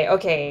to say,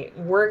 okay,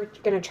 we're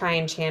going to try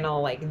and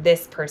channel like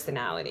this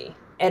personality.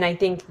 And I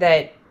think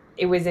that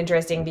it was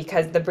interesting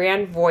because the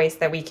brand voice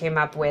that we came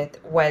up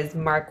with was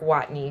Mark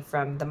Watney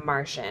from The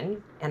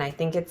Martian, and I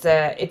think it's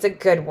a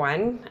good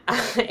one.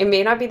 It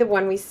may not be the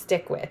one we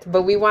stick with,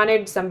 but we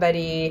wanted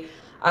somebody,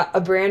 a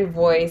brand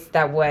voice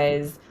that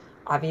was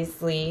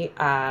obviously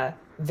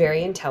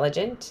very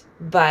intelligent,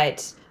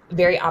 but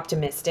very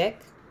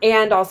optimistic,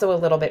 and also a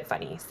little bit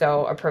funny,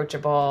 so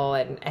approachable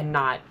and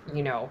not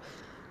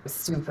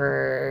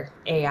super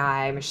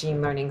AI,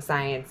 machine learning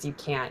science. You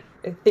can't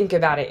think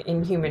about it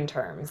in human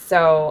terms.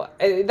 So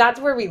that's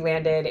where we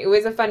landed. It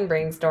was a fun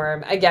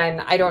brainstorm.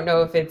 Again, I don't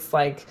know if it's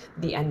like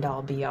the end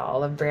all be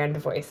all of brand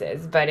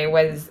voices, but it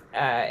was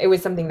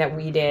something that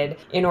we did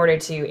in order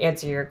to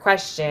answer your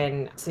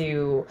question,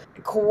 to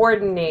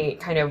coordinate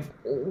kind of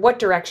what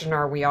direction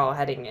are we all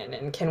heading in,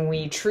 and can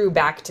we true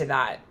back to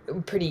that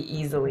pretty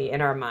easily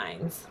in our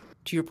minds.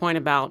 To your point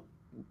about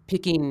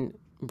picking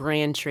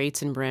brand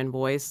traits and brand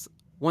voice,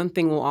 one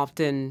thing we'll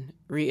often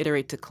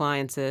reiterate to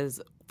clients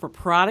is for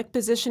product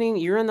positioning,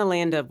 you're in the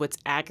land of what's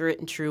accurate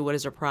and true. What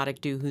does our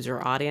product do? Who's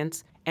our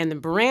audience? And the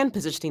brand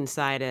positioning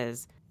side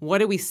is what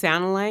do we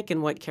sound like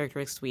and what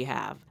characteristics we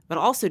have? But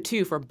also,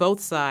 too, for both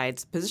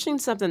sides, positioning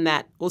something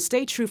that will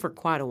stay true for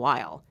quite a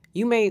while.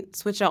 You may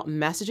switch out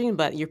messaging,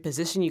 but your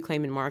position you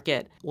claim in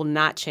market will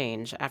not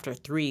change after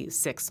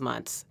 3-6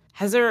 months.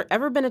 Has there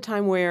ever been a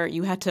time where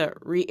you had to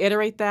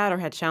reiterate that or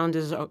had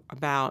challenges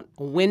about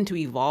when to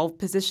evolve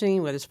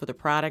positioning, whether it's for the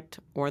product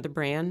or the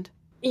brand?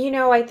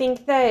 I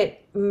think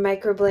that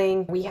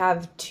Microbling, we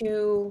have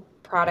two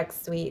product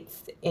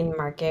suites in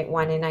market,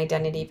 one in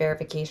identity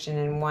verification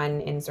and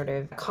one in sort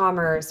of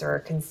commerce or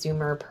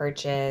consumer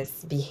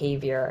purchase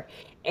behavior.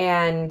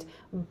 And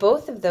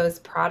both of those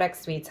product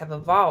suites have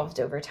evolved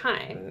over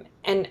time.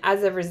 And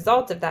as a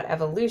result of that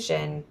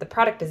evolution, the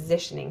product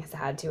positioning has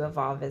had to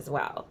evolve as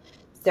well.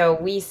 So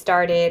we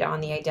started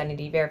on the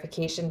identity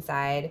verification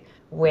side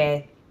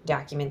with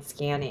document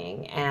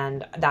scanning,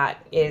 and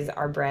that is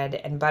our bread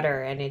and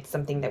butter, and it's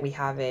something that we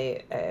have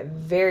a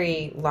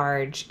very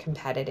large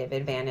competitive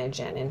advantage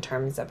in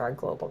terms of our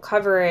global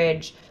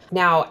coverage.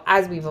 Now,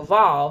 as we've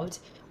evolved,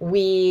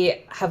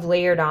 we have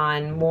layered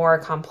on more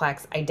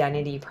complex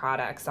identity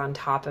products on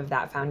top of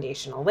that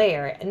foundational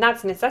layer, and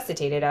that's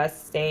necessitated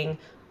us saying,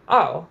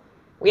 oh,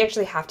 we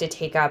actually have to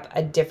take up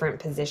a different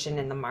position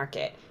in the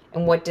market,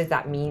 and what does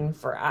that mean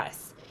for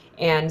us?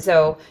 And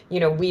so,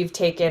 we've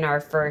taken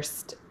our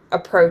first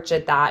approach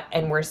at that,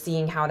 and we're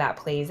seeing how that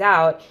plays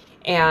out.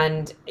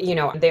 And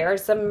there are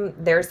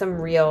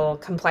some real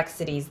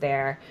complexities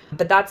there,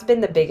 but that's been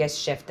the biggest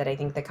shift that I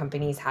think the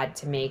company's had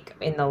to make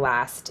in the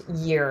last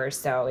year or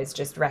so, is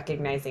just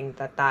recognizing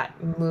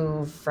that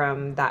move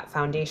from that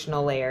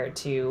foundational layer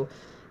to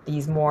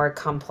these more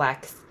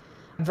complex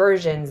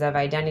versions of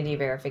identity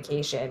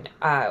verification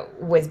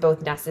was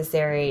both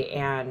necessary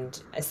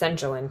and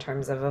essential in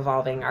terms of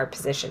evolving our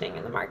positioning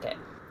in the market.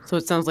 So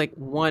it sounds like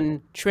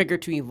one trigger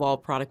to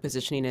evolve product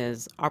positioning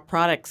is our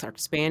products are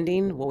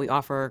expanding. What we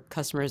offer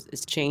customers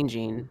is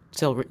changing.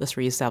 So let's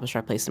reestablish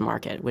our place in the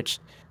market, which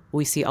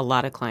we see a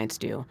lot of clients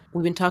do.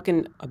 We've been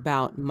talking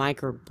about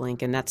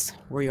Microblink, and that's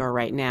where you are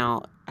right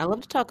now. I'd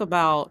love to talk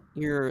about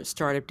your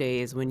startup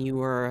days when you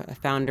were a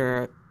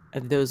founder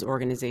of those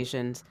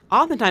organizations.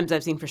 Oftentimes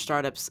I've seen for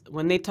startups,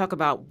 when they talk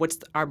about what's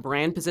our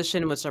brand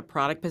position and what's our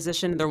product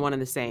position, they're one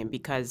and the same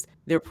because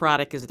their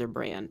product is their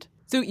brand.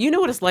 So you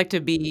know what it's like to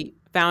be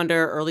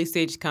founder, early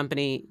stage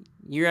company.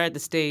 You're at the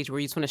stage where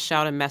you just want to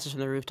shout a message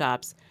from the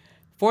rooftops.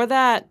 For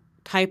that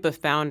type of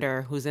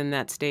founder who's in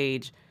that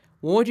stage,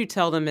 what would you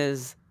tell them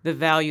is the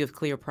value of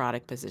clear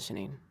product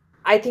positioning?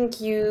 I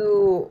think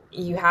you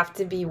have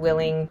to be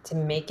willing to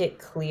make it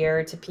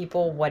clear to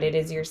people what it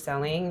is you're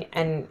selling,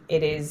 and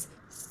it is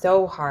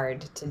so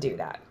hard to do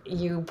that.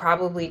 You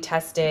probably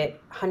test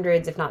it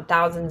hundreds, if not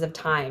thousands of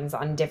times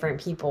on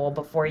different people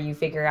before you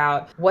figure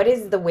out what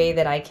is the way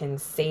that I can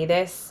say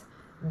this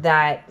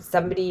that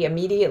somebody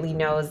immediately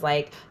knows,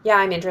 like, yeah,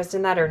 I'm interested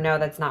in that, or no,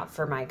 that's not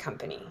for my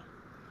company.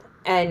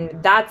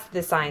 And that's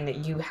the sign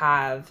that you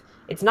have,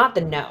 it's not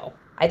the no.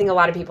 I think a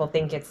lot of people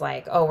think it's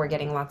like, oh, we're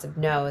getting lots of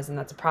no's and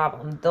that's a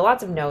problem. The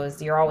lots of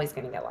no's, you're always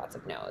going to get lots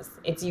of no's.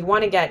 It's you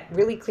want to get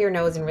really clear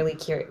no's and really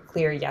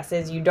clear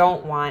yeses. You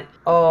don't want,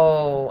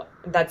 oh,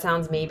 that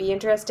sounds maybe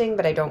interesting,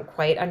 but I don't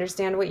quite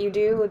understand what you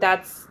do.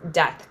 That's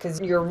death, because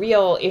your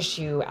real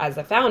issue as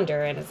a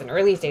founder and as an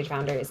early stage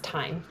founder is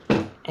time.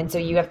 And so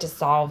you have to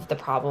solve the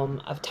problem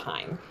of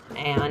time.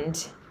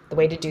 And the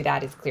way to do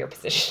that is clear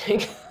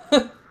positioning.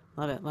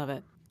 Love it, love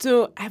it.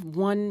 So I have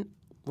one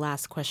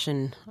last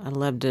question I'd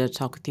love to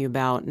talk with you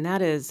about, and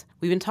that is,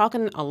 we've been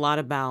talking a lot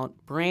about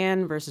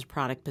brand versus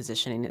product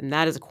positioning, and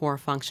that is a core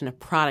function of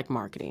product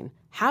marketing.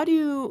 How do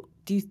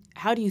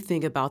you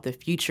think about the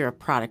future of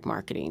product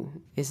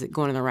marketing? Is it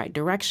going in the right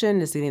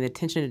direction? Is it getting the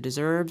attention it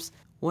deserves?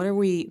 What are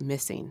we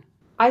missing?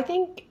 I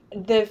think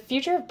the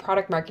future of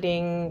product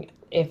marketing,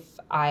 if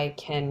I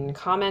can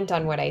comment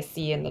on what I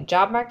see in the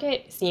job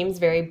market, seems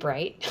very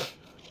bright.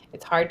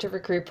 It's hard to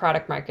recruit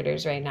product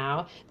marketers right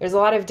now. There's a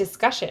lot of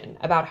discussion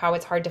about how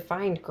it's hard to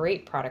find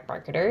great product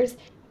marketers.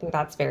 I think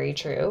that's very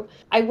true.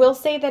 I will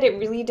say that it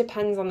really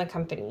depends on the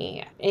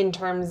company in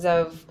terms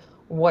of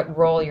what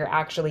role you're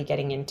actually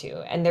getting into.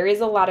 And there is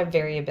a lot of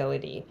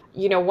variability.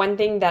 You know, one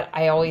thing that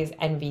I always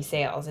envy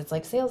sales, it's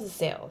like sales is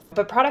sales.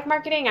 But product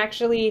marketing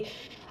actually,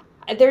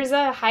 there's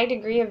a high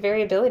degree of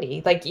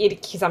variability. Like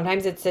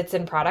sometimes it sits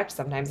in product,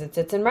 sometimes it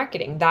sits in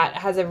marketing. That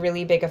has a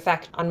really big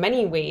effect on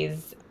many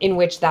ways in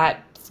which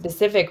that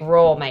specific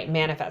role might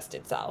manifest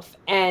itself.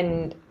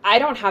 And I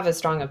don't have a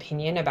strong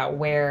opinion about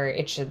where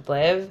it should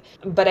live,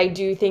 but I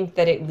do think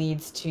that it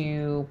leads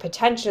to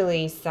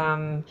potentially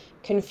some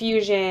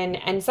confusion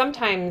and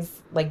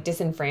sometimes like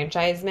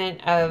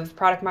disenfranchisement of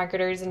product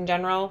marketers in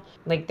general.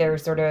 Like they're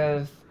sort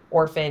of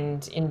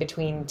orphaned in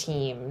between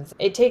teams.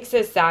 It takes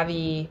a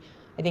savvy,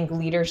 I think,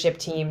 leadership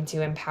team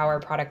to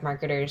empower product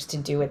marketers to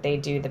do what they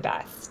do the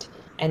best.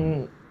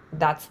 And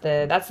that's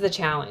the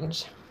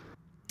challenge.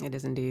 It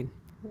is indeed.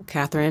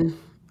 Catherine,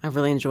 I've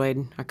really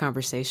enjoyed our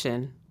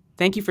conversation.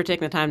 Thank you for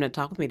taking the time to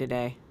talk with me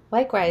today.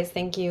 Likewise.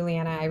 Thank you,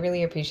 Leanna. I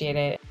really appreciate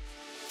it.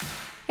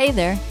 Hey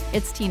there,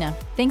 it's Tina.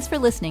 Thanks for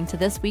listening to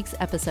this week's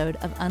episode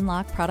of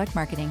Unlock Product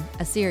Marketing,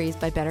 a series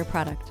by Better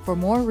Product. For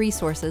more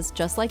resources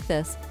just like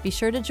this, be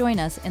sure to join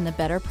us in the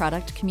Better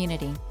Product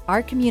community.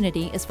 Our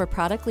community is for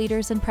product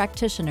leaders and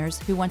practitioners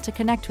who want to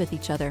connect with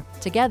each other.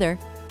 Together,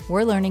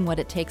 we're learning what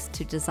it takes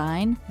to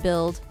design,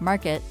 build,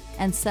 market,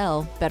 and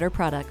sell better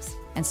products.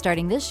 And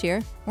starting this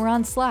year, we're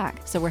on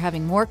Slack, so we're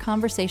having more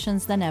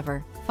conversations than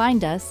ever.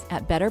 Find us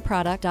at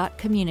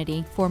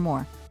betterproduct.community for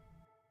more.